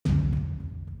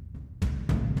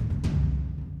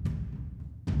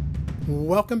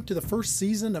Welcome to the first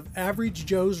season of Average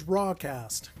Joe's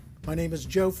Rawcast. My name is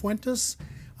Joe Fuentes.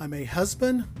 I'm a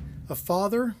husband, a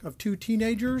father of two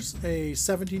teenagers, a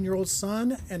 17-year-old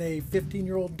son and a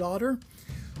 15-year-old daughter.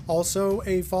 Also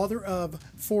a father of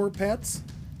 4 pets,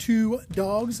 2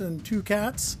 dogs and 2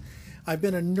 cats. I've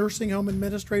been a nursing home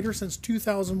administrator since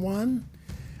 2001.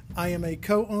 I am a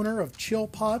co-owner of Chill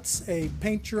Pots, a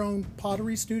paint-your-own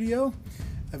pottery studio.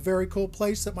 A very cool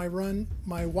place that my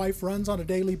wife runs on a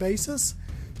daily basis.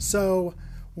 So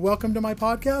welcome to my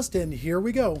podcast, and here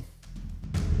we go.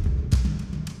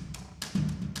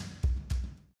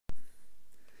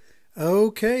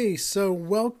 Okay, so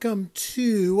welcome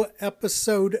to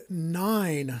episode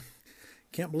 9.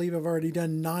 Can't believe I've already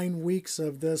done 9 weeks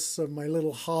of this, of my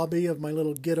little hobby, of my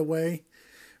little getaway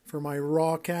for my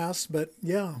Rawcast. But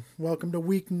yeah, welcome to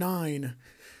week 9.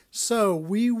 So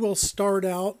we will start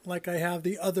out like I have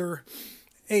the other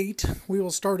 8. We will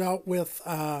start out with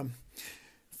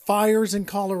fires in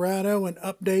Colorado and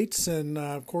updates, and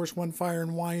of course one fire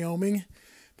in Wyoming.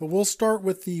 But we'll start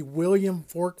with the William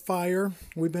Fork fire.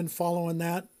 We've been following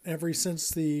that ever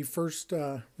since the first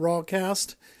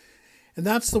Rawcast. And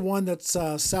that's the one that's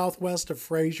southwest of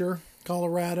Fraser,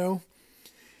 Colorado.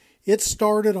 It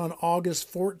started on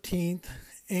August 14th.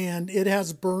 And it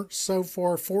has burnt so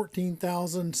far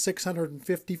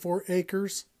 14,654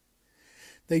 acres.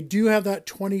 They do have that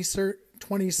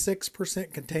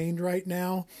 26% contained right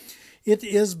now. It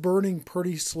is burning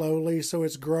pretty slowly, so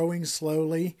it's growing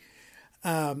slowly.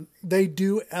 They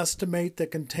do estimate the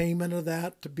containment of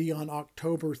that to be on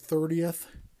October 30th.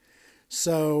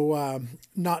 So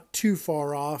not too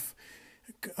far off.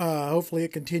 Hopefully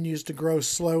it continues to grow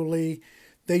slowly.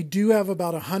 They do have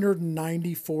about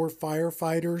 194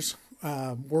 firefighters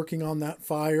working on that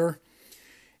fire.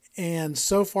 And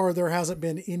so far there hasn't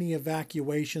been any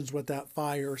evacuations with that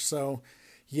fire. So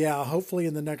yeah, hopefully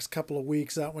in the next couple of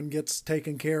weeks that one gets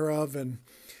taken care of and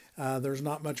there's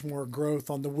not much more growth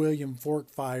on the William Fork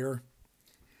fire.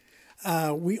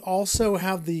 We also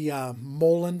have the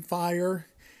Mullen fire.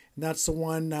 And that's the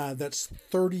one that's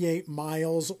 38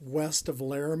 miles west of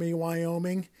Laramie,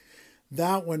 Wyoming.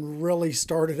 That one really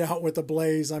started out with a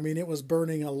blaze. I mean, it was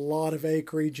burning a lot of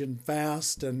acreage and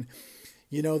fast, and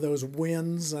you know, those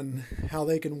winds and how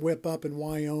they can whip up in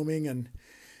Wyoming. And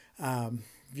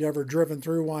if you ever driven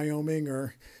through Wyoming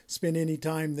or spent any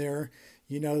time there,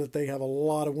 you know that they have a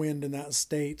lot of wind in that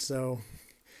state. So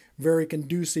very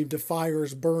conducive to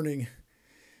fires burning.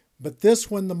 But this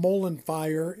one, the Mullen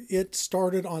fire, it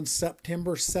started on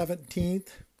September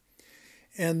 17th,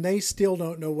 and they still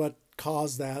don't know what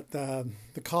caused that. The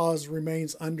cause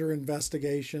remains under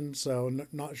investigation, so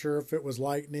not sure if it was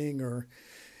lightning or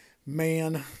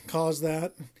man caused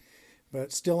that,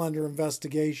 but still under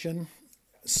investigation.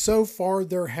 So far,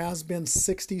 there has been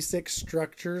 66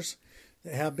 structures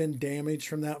that have been damaged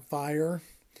from that fire,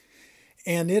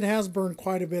 and it has burned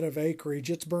quite a bit of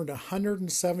acreage. It's burned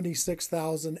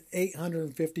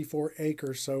 176,854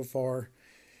 acres so far.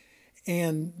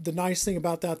 And the nice thing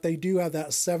about that, they do have that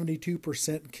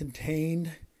 72%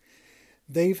 contained.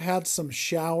 They've had some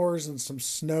showers and some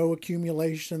snow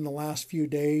accumulation in the last few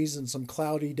days and some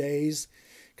cloudy days,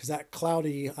 because that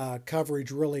cloudy coverage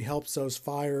really helps those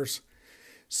fires.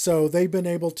 So they've been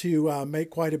able to make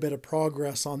quite a bit of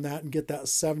progress on that and get that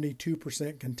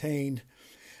 72% contained.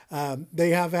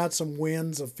 They have had some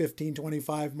winds of 15,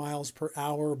 25 miles per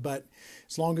hour, but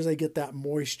as long as they get that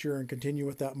moisture and continue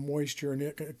with that moisture and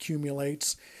it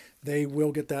accumulates, they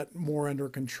will get that more under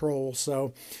control.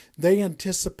 So they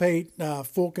anticipate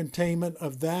full containment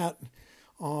of that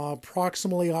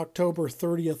approximately October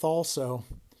 30th also.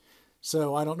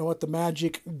 So I don't know what the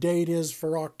magic date is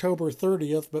for October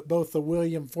 30th, but both the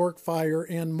William Fork fire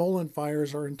and Mullen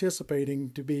fires are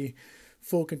anticipating to be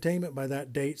full containment by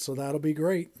that date, so that'll be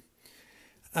great.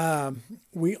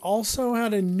 We also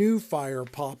had a new fire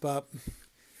pop up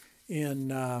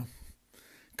in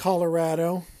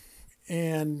Colorado,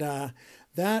 and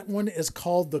that one is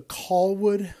called the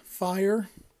Colwood fire,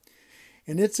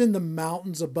 and it's in the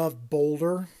mountains above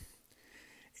Boulder,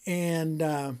 and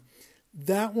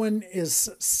that one is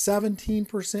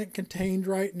 17% contained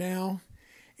right now,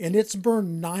 and it's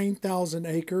burned 9,000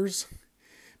 acres.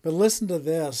 But listen to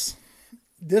this.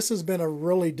 This has been a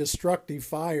really destructive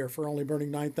fire for only burning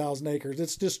 9,000 acres.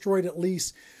 It's destroyed at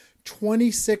least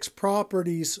 26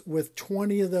 properties, with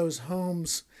 20 of those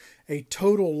homes a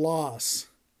total loss.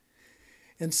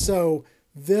 And so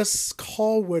this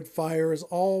Colwood fire is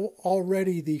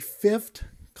already the 5th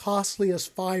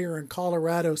costliest fire in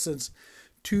Colorado since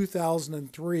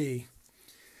 2003.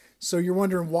 So you're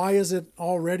wondering, why is it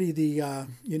already the,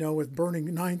 with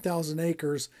burning 9,000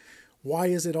 acres, Why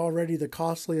is it already the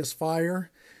costliest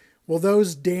fire? Well,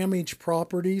 those damaged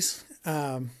properties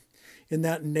in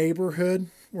that neighborhood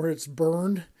where it's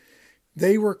burned,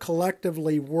 they were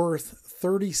collectively worth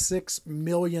 $36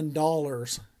 million,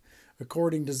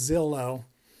 according to Zillow.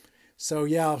 So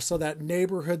yeah, so that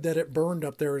neighborhood that it burned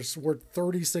up there is worth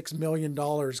 $36 million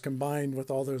combined with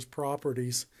all those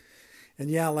properties. And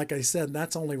yeah, like I said,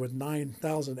 that's only with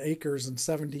 9,000 acres and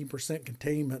 17%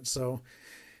 containment. So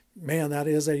man, that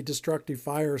is a destructive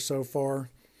fire so far.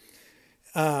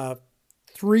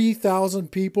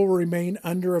 3,000 people remain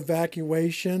under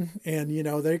evacuation, and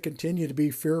they continue to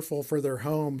be fearful for their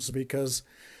homes because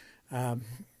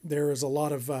there is a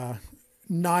lot of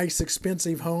nice,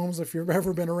 expensive homes. If you've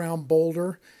ever been around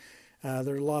Boulder,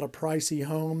 there are a lot of pricey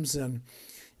homes, and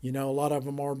a lot of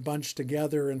them are bunched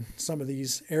together in some of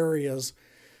these areas.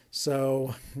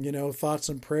 So, thoughts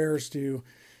and prayers to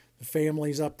the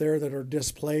families up there that are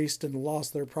displaced and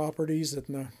lost their properties in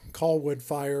the Colwood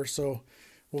fire. So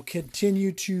we'll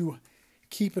continue to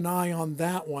keep an eye on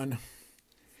that one.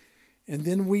 And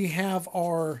then we have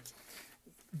our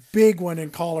big one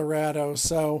in Colorado.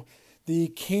 So the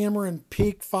Cameron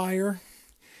Peak fire.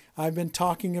 I've been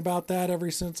talking about that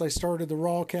ever since I started the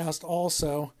Rawcast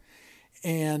also.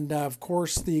 And of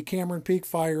course, the Cameron Peak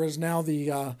fire is now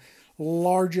the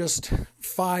largest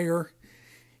fire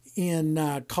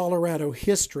in Colorado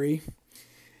history.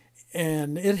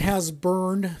 And it has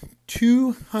burned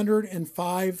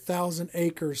 205,000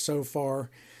 acres so far,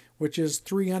 which is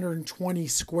 320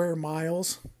 square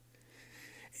miles.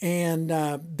 And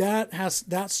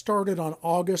that started on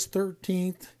August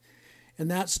 13th,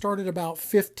 and that started about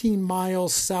 15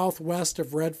 miles southwest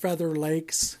of Red Feather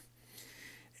Lakes.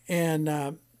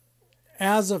 And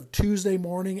as of Tuesday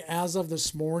morning, as of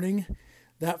this morning,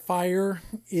 that fire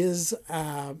is,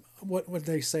 what would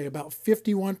they say, about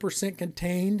 51%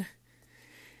 contained.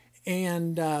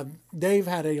 And they've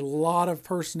had a lot of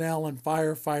personnel and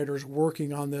firefighters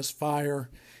working on this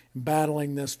fire,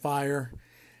 battling this fire.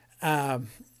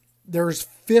 There's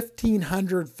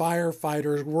 1,500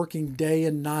 firefighters working day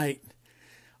and night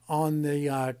on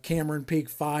the Cameron Peak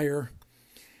fire.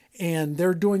 And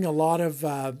they're doing a lot of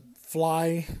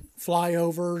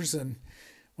flyovers and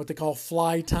what they call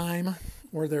fly time,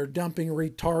 where they're dumping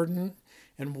retardant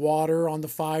and water on the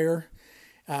fire.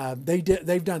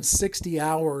 They've done 60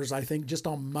 hours, I think, just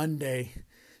on Monday.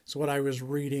 That's what I was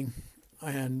reading,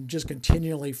 and just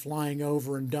continually flying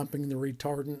over and dumping the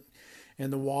retardant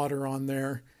and the water on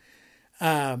there.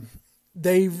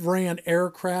 They've ran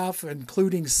aircraft,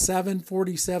 including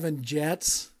 747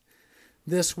 jets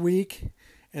this week,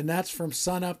 and that's from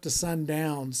sun up to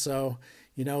sundown. So,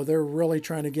 they're really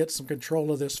trying to get some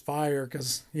control of this fire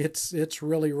because it's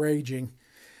really raging.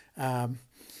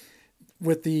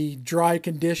 With the dry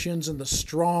conditions and the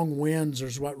strong winds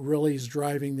is what really is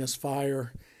driving this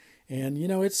fire. And,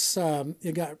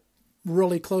 it got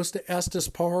really close to Estes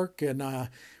Park, and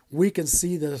we can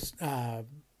see the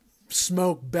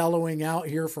smoke bellowing out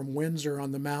here from Windsor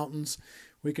on the mountains.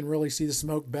 We can really see the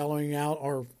smoke bellowing out.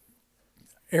 Our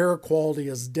air quality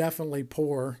is definitely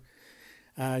poor.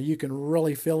 You can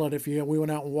really feel it we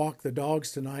went out and walked the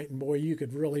dogs tonight, and boy, you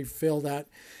could really feel that.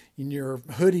 And your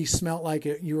hoodie smelled like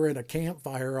you were in a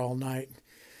campfire all night.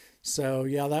 So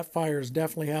yeah, that fire is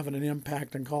definitely having an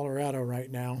impact in Colorado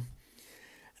right now.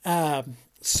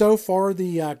 So far,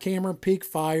 the Cameron Peak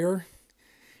fire,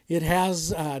 it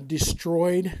has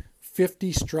destroyed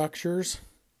 50 structures,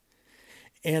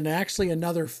 and actually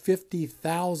another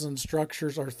 50,000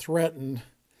 structures are threatened.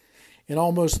 And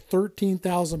almost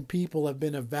 13,000 people have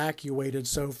been evacuated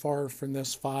so far from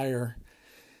this fire.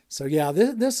 So yeah,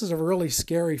 this is a really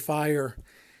scary fire.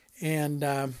 And,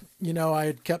 I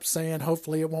had kept saying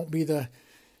hopefully it won't be the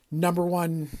number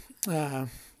one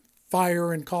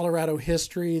fire in Colorado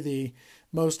history, the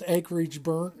most acreage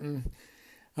burnt. And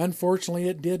unfortunately,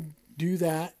 it did do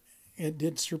that. It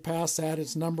did surpass that.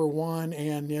 It's number one,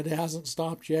 and it hasn't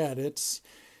stopped yet.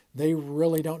 They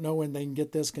really don't know when they can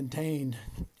get this contained.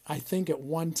 I think at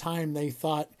one time they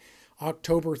thought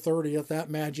October 30th, that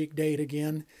magic date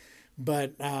again.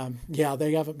 But yeah,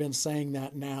 they haven't been saying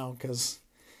that now because,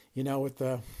 with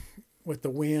the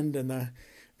wind and the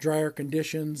drier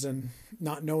conditions and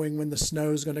not knowing when the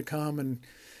snow is going to come and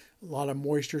a lot of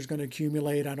moisture is going to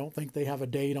accumulate, I don't think they have a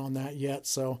date on that yet.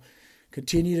 So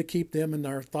continue to keep them in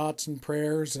their thoughts and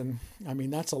prayers. And I mean,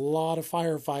 that's a lot of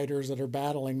firefighters that are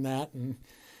battling that and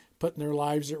putting their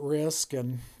lives at risk.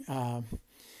 And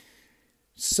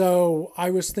so I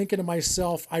was thinking to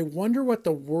myself, I wonder what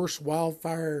the worst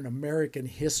wildfire in American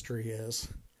history is.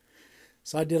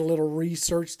 So I did a little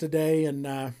research today,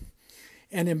 and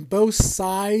in both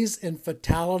size and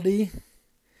fatality,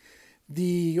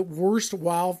 The worst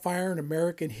wildfire in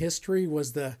American history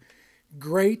was the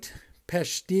Great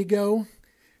Peshtigo,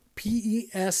 Peshtigo,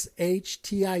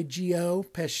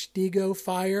 Peshtigo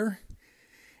fire.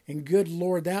 And good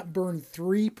Lord, that burned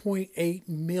 3.8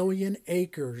 million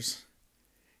acres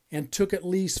and took at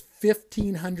least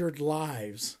 1,500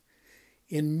 lives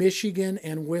in Michigan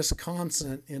and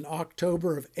Wisconsin in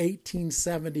October of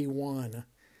 1871.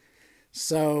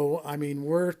 So, I mean,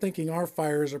 we're thinking our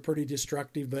fires are pretty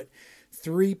destructive, but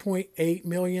 3.8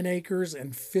 million acres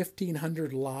and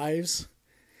 1,500 lives.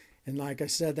 And like I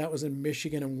said, that was in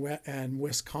Michigan and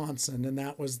Wisconsin, and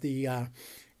that was the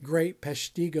Great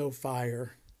Peshtigo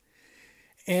fire.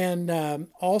 And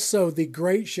also the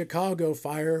Great Chicago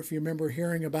Fire, if you remember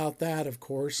hearing about that, of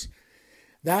course.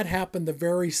 That happened the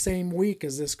very same week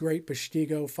as this Great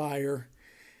Peshtigo Fire,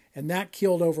 and that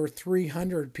killed over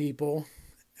 300 people.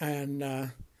 And,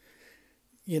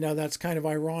 that's kind of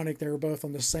ironic. They were both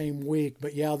on the same week.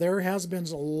 But yeah, there has been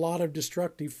a lot of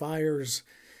destructive fires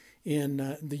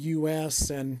in the U.S.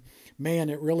 And man,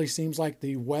 it really seems like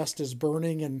the West is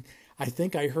burning. And I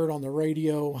think I heard on the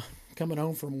radio coming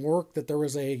home from work that there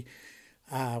was a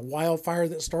wildfire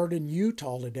that started in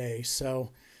Utah today.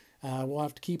 So we'll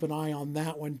have to keep an eye on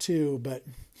that one too. But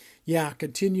yeah,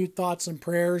 continued thoughts and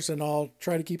prayers, and I'll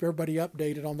try to keep everybody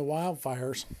updated on the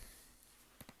wildfires.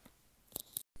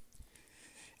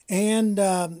 And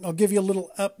I'll give you a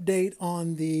little update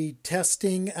on the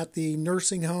testing at the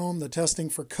nursing home, the testing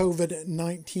for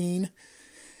COVID-19.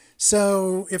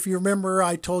 So if you remember,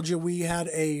 I told you we had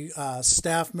a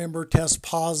staff member test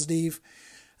positive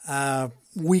a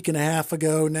week and a half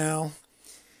ago now.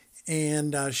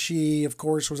 And she, of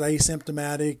course, was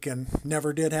asymptomatic and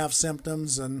never did have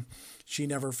symptoms, and she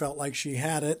never felt like she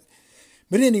had it.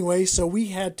 But anyway, so we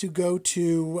had to go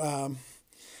to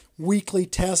weekly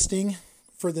testing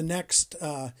for the next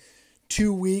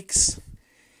 2 weeks,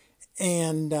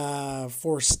 and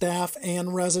for staff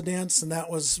and residents, and that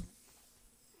was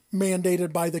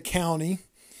mandated by the county.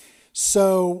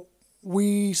 So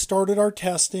we started our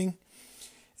testing.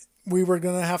 We were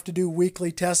going to have to do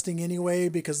weekly testing anyway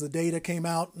because the data came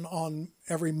out on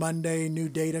every Monday. New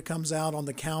data comes out on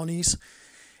the counties.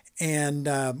 And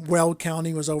Weld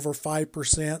County was over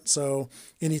 5%. So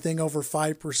anything over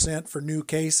 5% for new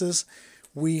cases,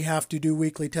 we have to do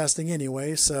weekly testing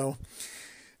anyway. So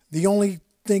the only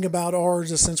thing about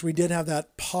ours is, since we did have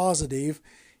that positive,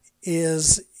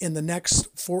 is in the next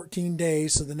 14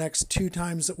 days, so the next 2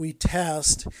 times that we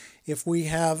test, if we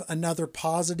have another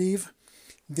positive,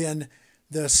 then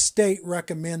the state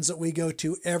recommends that we go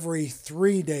to every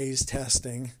 3 days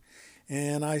testing.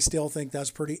 And I still think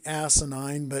that's pretty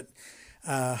asinine, but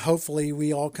hopefully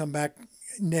we all come back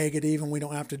negative and we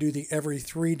don't have to do the every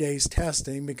 3 days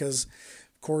testing, because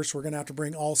of course we're going to have to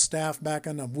bring all staff back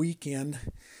on a weekend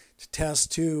to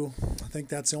test too. I think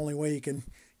that's the only way you can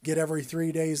get every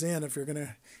 3 days in, if you're going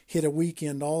to hit a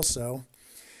weekend also.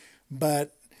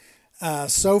 But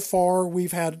so far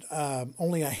we've had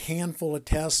only a handful of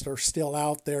tests are still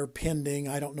out there pending.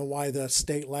 I don't know why the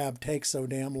state lab takes so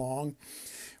damn long.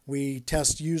 We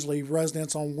test usually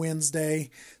residents on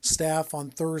Wednesday, staff on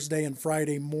Thursday and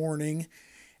Friday morning,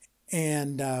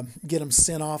 and get them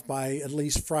sent off by at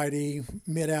least Friday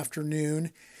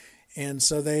mid-afternoon. And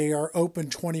so they are open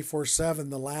 24/7,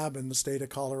 the lab in the state of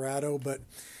Colorado, but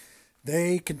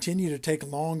they continue to take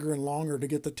longer and longer to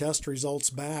get the test results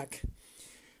back.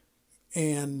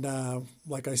 And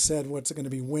like I said, what's it going to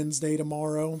be, Wednesday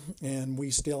tomorrow? And we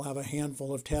still have a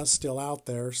handful of tests still out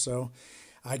there. So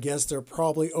I guess they're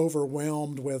probably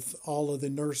overwhelmed with all of the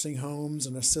nursing homes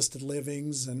and assisted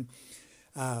livings and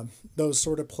those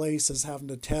sort of places having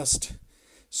to test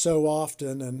so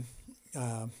often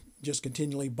and just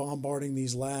continually bombarding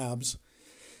these labs.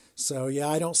 So yeah,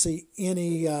 I don't see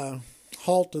any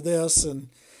halt to this. And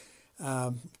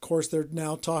of course, they're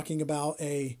now talking about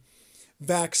a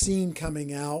vaccine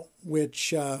coming out,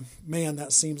 which, man,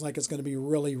 that seems like it's going to be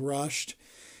really rushed.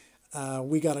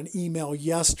 We got an email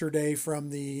yesterday from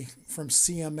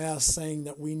CMS saying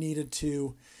that we needed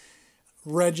to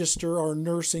register our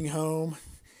nursing home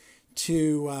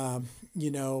to,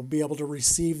 be able to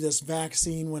receive this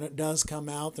vaccine when it does come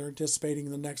out. They're anticipating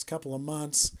in the next couple of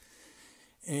months.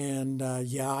 And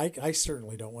I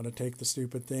certainly don't want to take the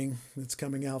stupid thing that's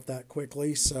coming out that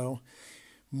quickly. So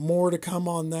more to come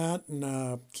on that,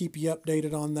 and keep you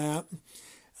updated on that.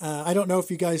 I don't know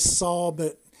if you guys saw,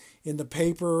 but in the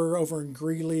paper over in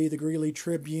Greeley, the Greeley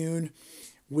Tribune,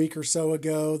 a week or so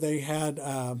ago, they had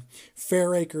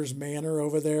Fair Acres Manor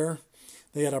over there.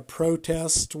 They had a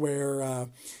protest where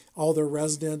all their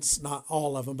residents, not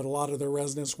all of them, but a lot of their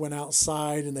residents went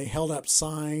outside and they held up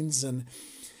signs and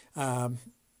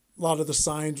a lot of the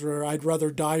signs were I'd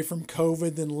rather die from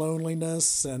COVID than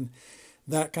loneliness and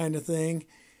that kind of thing.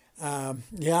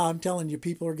 Yeah, I'm telling you,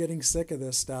 people are getting sick of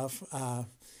this stuff.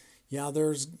 Yeah,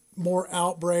 there's more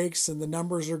outbreaks and the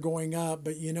numbers are going up,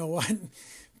 but you know what?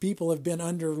 People have been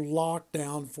under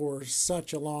lockdown for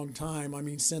such a long time. I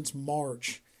mean, since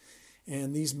March.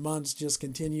 And these months just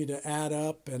continue to add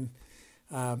up. And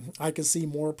I can see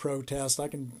more protests. I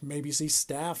can maybe see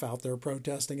staff out there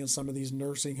protesting in some of these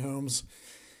nursing homes.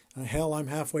 Hell, I'm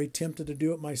halfway tempted to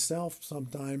do it myself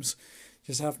sometimes,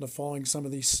 just having to following some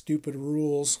of these stupid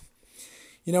rules.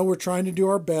 You know, we're trying to do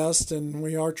our best and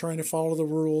we are trying to follow the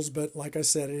rules, but like I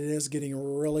said, it is getting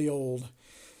really old.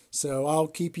 So I'll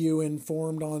keep you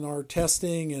informed on our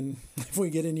testing, and if we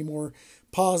get any more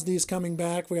positives coming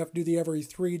back, we have to do the every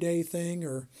 3-day thing,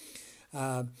 or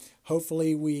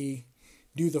hopefully we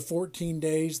do the 14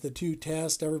 days, the 2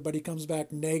 tests, everybody comes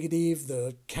back negative,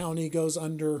 the county goes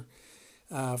under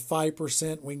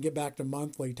 5%, we can get back to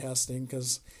monthly testing,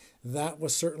 because that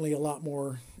was certainly a lot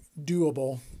more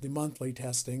doable, the monthly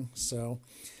testing. So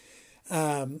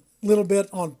little bit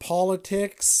on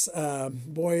politics.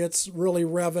 Boy, it's really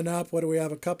revving up. What do we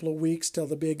have? A couple of weeks till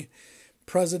the big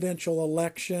presidential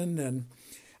election.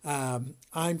 And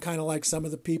I'm kind of like some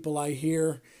of the people I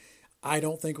hear. I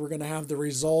don't think we're going to have the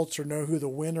results or know who the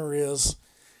winner is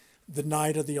the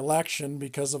night of the election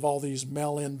because of all these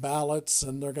mail-in ballots.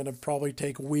 And they're going to probably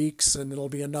take weeks, and it'll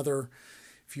be another,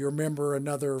 if you remember,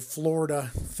 another Florida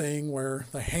thing where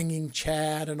the hanging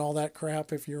Chad and all that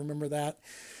crap, if you remember that.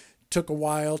 Took a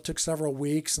while, took several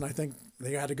weeks, and I think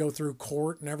they had to go through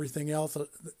court and everything else.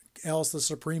 The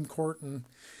Supreme Court in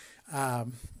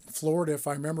Florida, if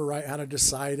I remember right, had to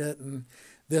decide it, and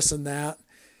this and that.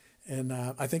 And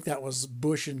I think that was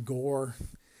Bush and Gore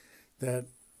that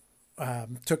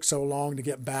took so long to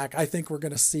get back. I think we're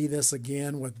going to see this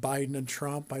again with Biden and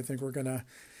Trump. I think we're going to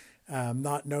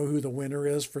not know who the winner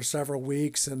is for several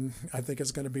weeks, and I think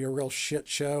it's going to be a real shit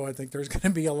show. I think there's going to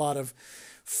be a lot of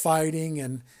fighting,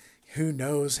 and who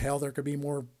knows, hell, there could be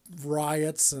more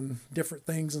riots and different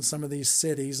things in some of these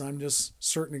cities. I'm just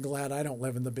certainly glad I don't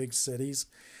live in the big cities.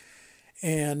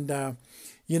 And,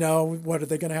 you know, what are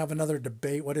they going to have another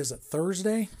debate? What is it,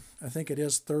 Thursday? I think it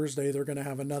is Thursday. They're going to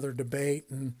have another debate.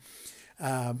 And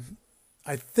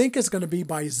I think it's going to be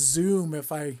by Zoom, if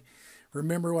I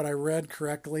remember what I read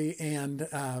correctly. And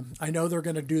I know they're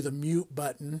going to do the mute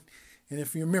button. And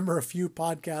if you remember a few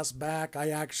podcasts back,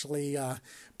 I actually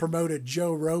promoted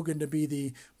Joe Rogan to be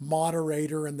the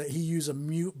moderator, and that he use a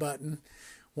mute button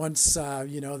once,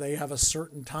 you know, they have a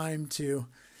certain time to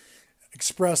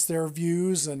express their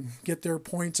views and get their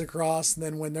points across. And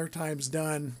then when their time's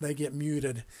done, they get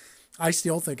muted. I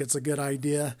still think it's a good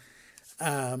idea.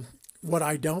 What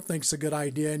I don't think is a good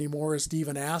idea anymore is to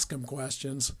even ask them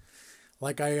questions.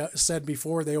 Like I said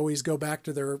before, they always go back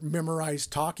to their memorized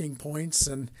talking points,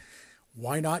 and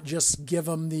why not just give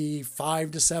them the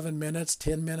 5 to 7 minutes,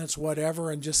 10 minutes, whatever,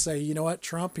 and just say, you know what,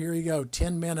 Trump, here you go,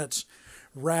 10 minutes,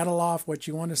 rattle off what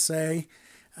you want to say,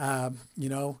 you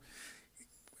know,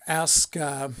 ask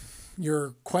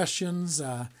your questions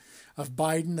of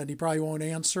Biden that he probably won't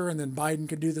answer, and then Biden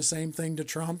could do the same thing to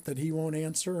Trump that he won't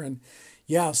answer. And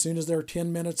yeah, as soon as they're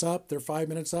 10 minutes up, they're 5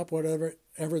 minutes up, whatever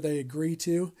they agree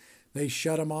to, they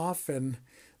shut them off, and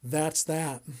that's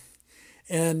that.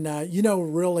 And, you know,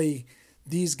 really,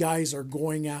 these guys are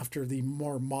going after the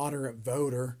more moderate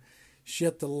voter.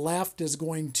 Shit, the left is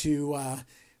going to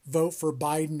vote for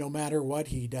Biden no matter what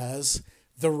he does.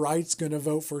 The right's going to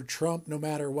vote for Trump no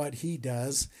matter what he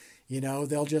does. You know,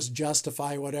 they'll just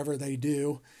justify whatever they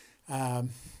do.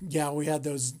 Yeah, we had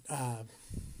those,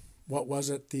 what was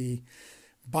it? The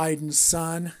Biden's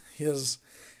son, his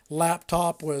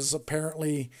laptop was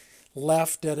apparently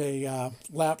left at a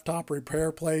laptop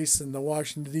repair place in the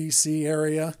Washington, D.C.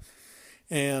 area.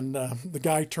 And the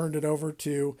guy turned it over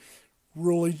to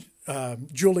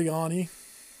Giuliani,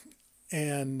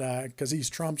 and because he's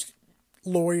Trump's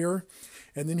lawyer.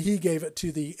 And then he gave it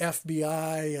to the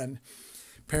FBI, and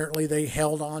apparently they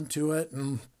held on to it.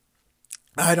 And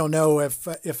I don't know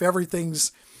if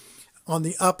everything's on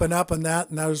the up and up and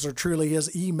that, and those are truly his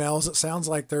emails. It sounds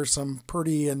like there's some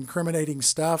pretty incriminating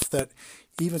stuff that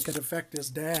even could affect his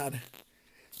dad.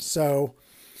 So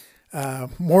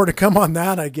more to come on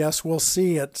that, I guess. We'll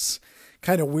see. It's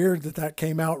kind of weird that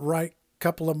came out right a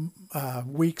couple of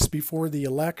weeks before the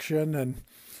election. And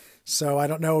so I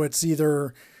don't know. It's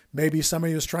either maybe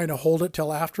somebody was trying to hold it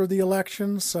till after the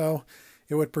election so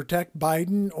it would protect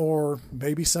Biden, or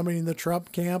maybe somebody in the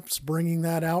Trump camp's bringing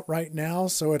that out right now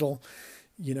so it'll,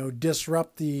 you know,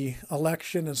 disrupt the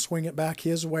election and swing it back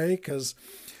his way, because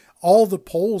all the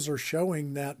polls are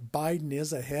showing that Biden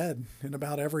is ahead in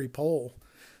about every poll.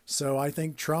 So I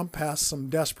think Trump has some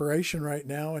desperation right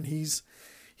now, and he's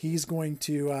going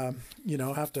to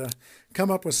have to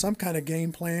come up with some kind of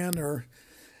game plan. Or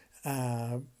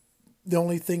the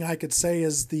only thing I could say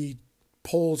is the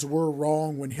polls were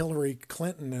wrong when Hillary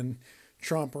Clinton and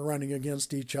Trump were running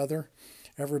against each other.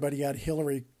 Everybody had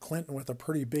Hillary Clinton with a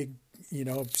pretty big,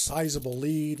 sizable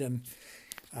lead, and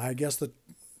I guess the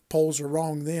polls are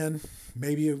wrong then.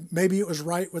 Maybe it was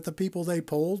right with the people they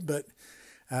polled, but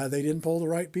they didn't poll the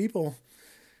right people.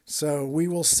 So we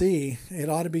will see. It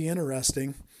ought to be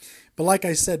interesting. But like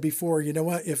I said before, you know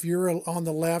what? If you're on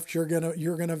the left, you're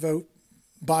gonna vote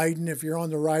Biden. If you're on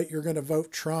the right, you're gonna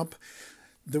vote Trump.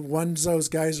 The ones those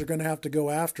guys are gonna have to go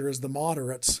after is the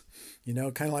moderates. Kind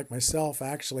of like myself,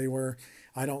 actually, where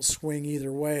I don't swing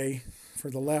either way for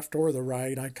the left or the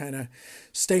right. I kind of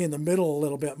stay in the middle a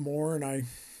little bit more, and I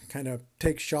kind of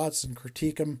take shots and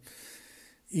critique them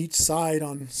each side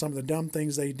on some of the dumb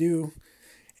things they do.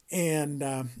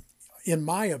 And in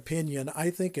my opinion, I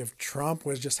think if Trump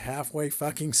was just halfway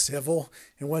fucking civil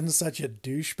and wasn't such a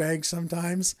douchebag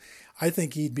sometimes, I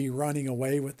think he'd be running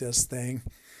away with this thing.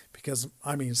 Because,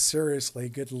 I mean, seriously,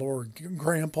 good Lord,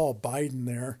 Grandpa Biden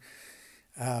there,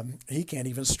 he can't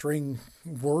even string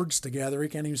words together. He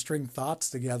can't even string thoughts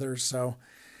together. So,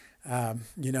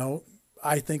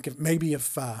 I think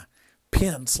if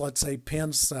Pence, let's say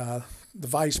Pence, the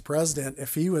vice president,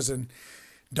 if he was in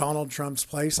Donald Trump's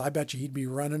place, I bet you he'd be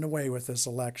running away with this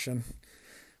election.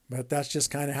 But that's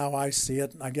just kind of how I see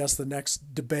it. I guess the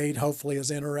next debate hopefully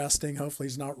is interesting. Hopefully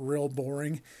it's not real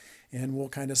boring. And we'll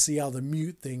kind of see how the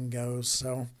mute thing goes.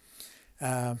 So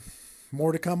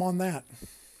more to come on that.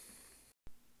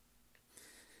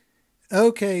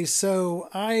 Okay, so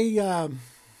I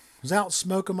was out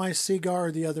smoking my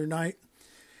cigar the other night.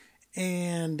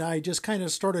 And I just kind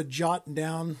of started jotting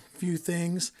down a few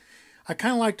things. I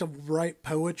kind of like to write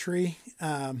poetry,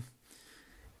 kind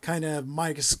of my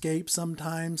escape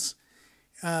sometimes.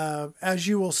 As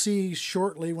you will see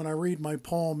shortly when I read my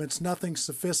poem, it's nothing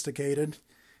sophisticated.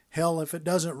 Hell, if it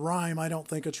doesn't rhyme, I don't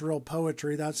think it's real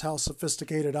poetry. That's how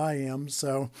sophisticated I am.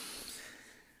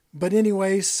 But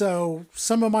anyway, so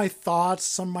some of my thoughts,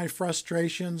 some of my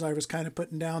frustrations, I was kind of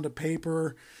putting down to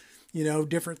paper,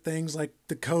 different things like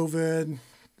the COVID,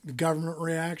 the government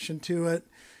reaction to it,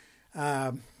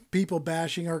 people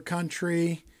bashing our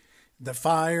country, the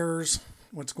fires,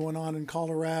 what's going on in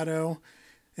Colorado,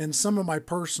 and some of my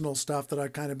personal stuff that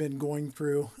I've kind of been going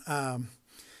through,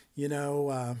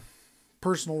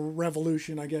 personal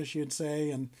revolution, I guess you'd say,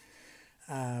 and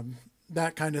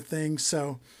that kind of thing.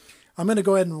 So I'm going to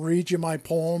go ahead and read you my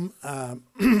poem,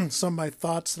 some of my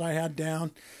thoughts that I had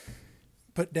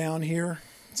put down here.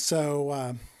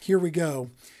 So here we go.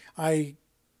 I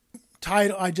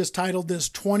just titled this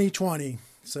 2020.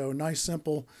 So nice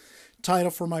simple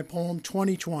title for my poem,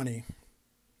 2020.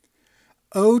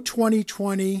 Oh,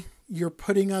 2020, you're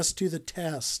putting us to the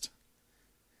test.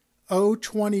 Oh,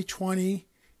 2020,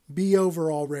 be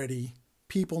over already.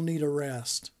 People need a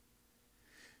rest.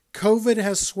 COVID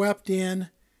has swept in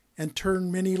and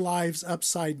turned many lives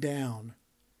upside down.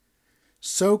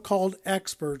 So-called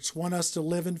experts want us to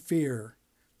live in fear,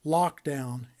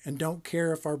 lockdown, and don't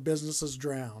care if our businesses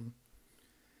drown.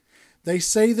 They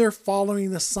say they're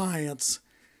following the science,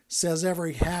 says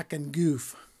every hack and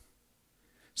goof.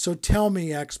 So tell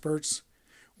me, experts,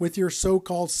 with your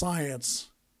so-called science,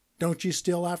 don't you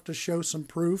still have to show some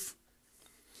proof?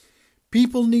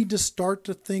 People need to start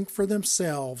to think for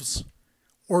themselves,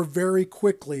 or very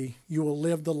quickly you will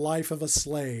live the life of a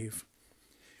slave.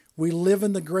 We live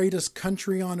in the greatest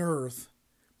country on earth,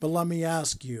 but let me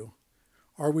ask you,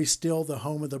 are we still the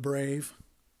home of the brave?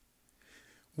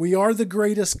 We are the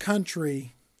greatest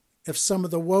country if some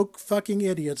of the woke fucking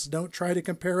idiots don't try to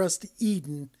compare us to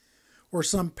Eden or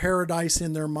some paradise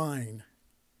in their mind.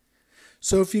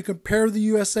 So if you compare the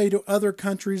USA to other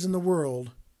countries in the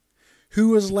world,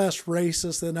 who is less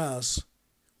racist than us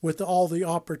with all the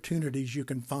opportunities you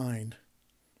can find?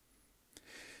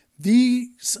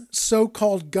 These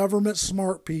so-called government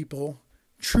smart people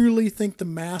truly think the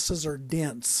masses are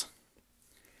dense.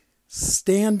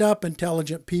 Stand up,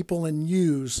 intelligent people, and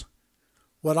use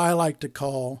what I like to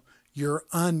call your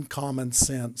uncommon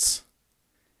sense.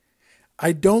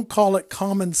 I don't call it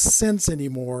common sense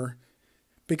anymore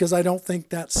because I don't think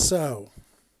that's so.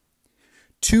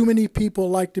 Too many people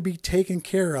like to be taken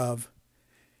care of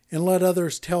and let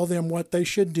others tell them what they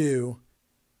should do,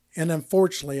 and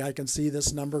unfortunately I can see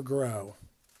this number grow.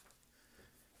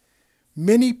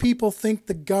 Many people think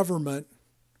the government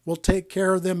will take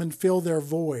care of them and fill their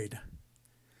void.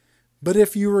 But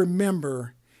if you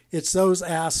remember, It's those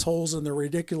assholes and the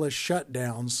ridiculous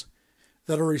shutdowns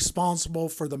that are responsible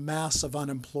for the mass of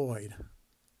unemployed.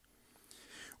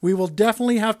 We will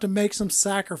definitely have to make some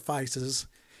sacrifices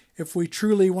if we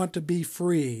truly want to be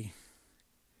free.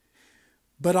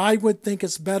 But I would think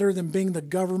it's better than being the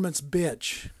government's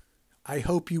bitch. I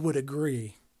hope you would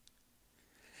agree.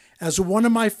 As one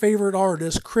of my favorite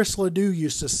artists, Chris Ledoux,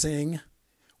 used to sing,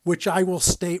 which I will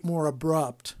state more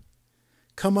abrupt,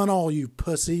 "Come on all you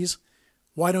pussies,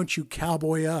 why don't you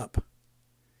cowboy up?"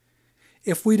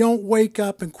 If we don't wake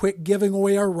up and quit giving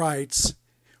away our rights,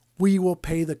 we will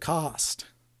pay the cost.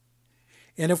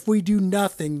 And if we do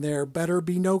nothing, there better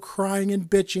be no crying and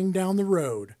bitching down the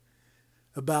road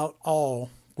about all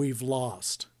we've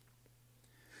lost.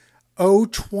 Oh,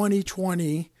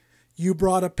 2020, you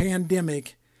brought a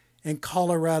pandemic and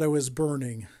Colorado is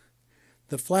burning.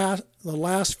 The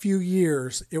last few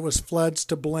years, it was floods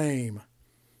to blame.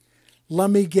 Let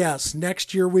me guess,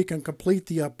 next year we can complete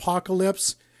the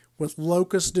apocalypse with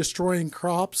locusts destroying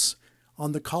crops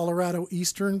on the Colorado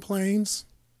Eastern Plains?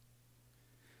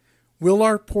 Will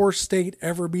our poor state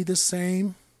ever be the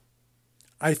same?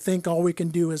 I think all we can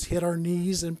do is hit our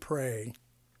knees and pray.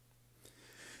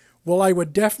 Well, I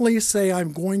would definitely say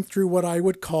I'm going through what I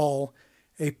would call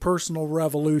a personal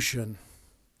revolution.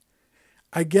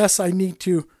 I guess I need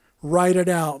to write it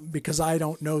out because I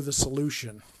don't know the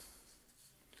solution.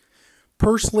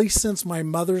 Personally, since my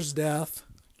mother's death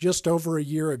just over a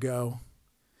year ago,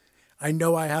 I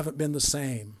know I haven't been the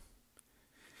same.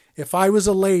 If I was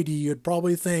a lady, you'd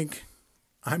probably think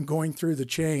I'm going through the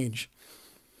change.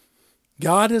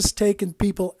 God has taken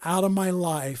people out of my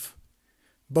life,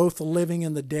 both the living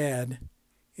and the dead,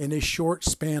 in a short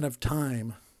span of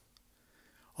time.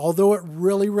 Although it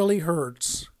really, really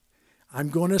hurts, I'm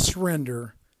going to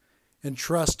surrender and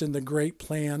trust in the great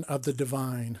plan of the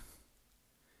divine.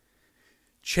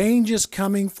 Change is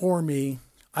coming for me.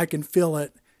 I can feel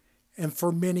it, and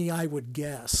for many I would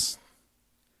guess.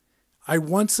 I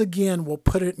once again will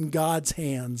put it in God's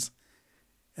hands,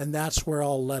 and that's where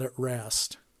I'll let it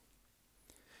rest.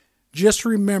 Just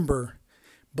remember,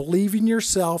 believe in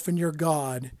yourself and your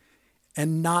God,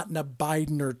 and not in a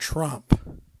Biden or Trump.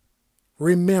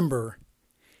 Remember,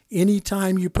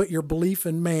 anytime you put your belief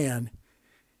in man,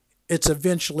 it's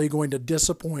eventually going to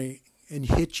disappoint and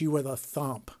hit you with a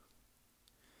thump.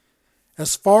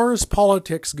 As far as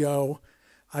politics go,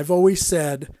 I've always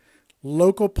said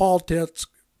local politics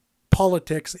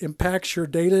impacts your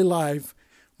daily life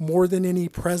more than any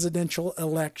presidential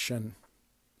election.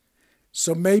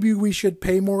 So maybe we should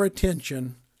pay more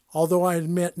attention, although I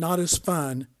admit not as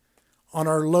fun, on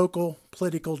our local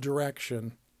political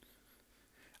direction.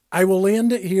 I will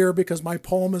end it here because my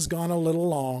poem has gone a little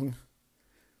long.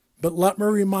 But let me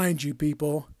remind you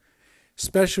people,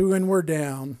 especially when we're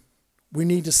down, we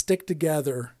need to stick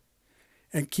together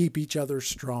and keep each other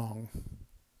strong.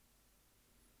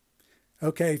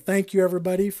 Okay, thank you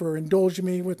everybody for indulging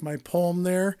me with my poem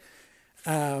there.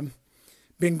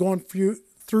 Been going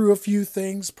through a few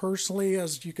things personally,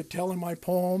 as you could tell in my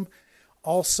poem.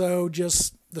 Also,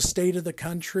 just the state of the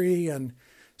country and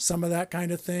some of that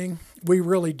kind of thing. We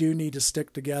really do need to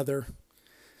stick together.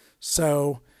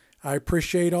 So I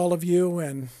appreciate all of you,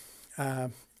 and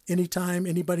anytime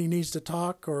anybody needs to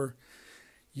talk, or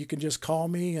you can just call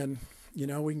me and,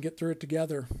 we can get through it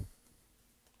together.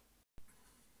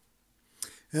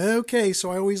 Okay,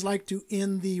 so I always like to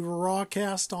end the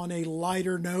Rawcast on a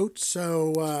lighter note.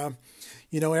 So,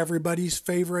 everybody's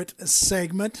favorite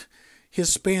segment,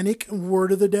 Hispanic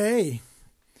Word of the Day.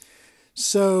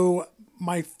 So,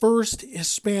 my first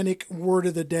Hispanic word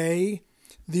of the day,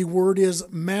 the word is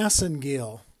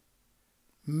massengill.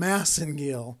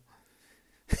 Massengill.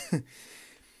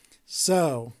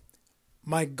 So,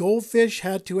 my goldfish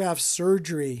had to have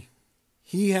surgery.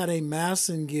 He had a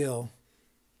massengill.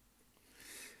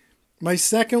 My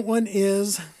second one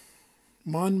is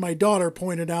one my daughter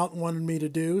pointed out and wanted me to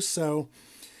do. So,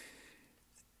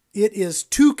 it is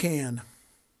toucan.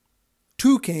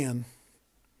 Toucan.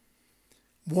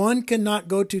 One cannot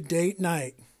go to date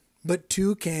night, but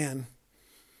two can.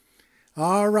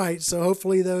 All right, so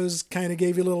hopefully those kind of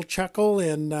gave you a little chuckle,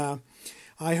 and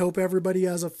I hope everybody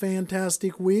has a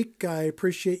fantastic week. I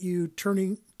appreciate you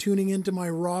tuning into my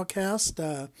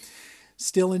Rawcast.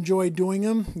 Still enjoy doing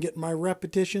them, getting my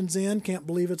repetitions in. Can't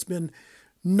believe it's been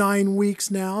 9 weeks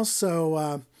now,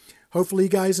 so hopefully you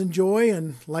guys enjoy,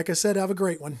 and like I said, have a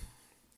great one.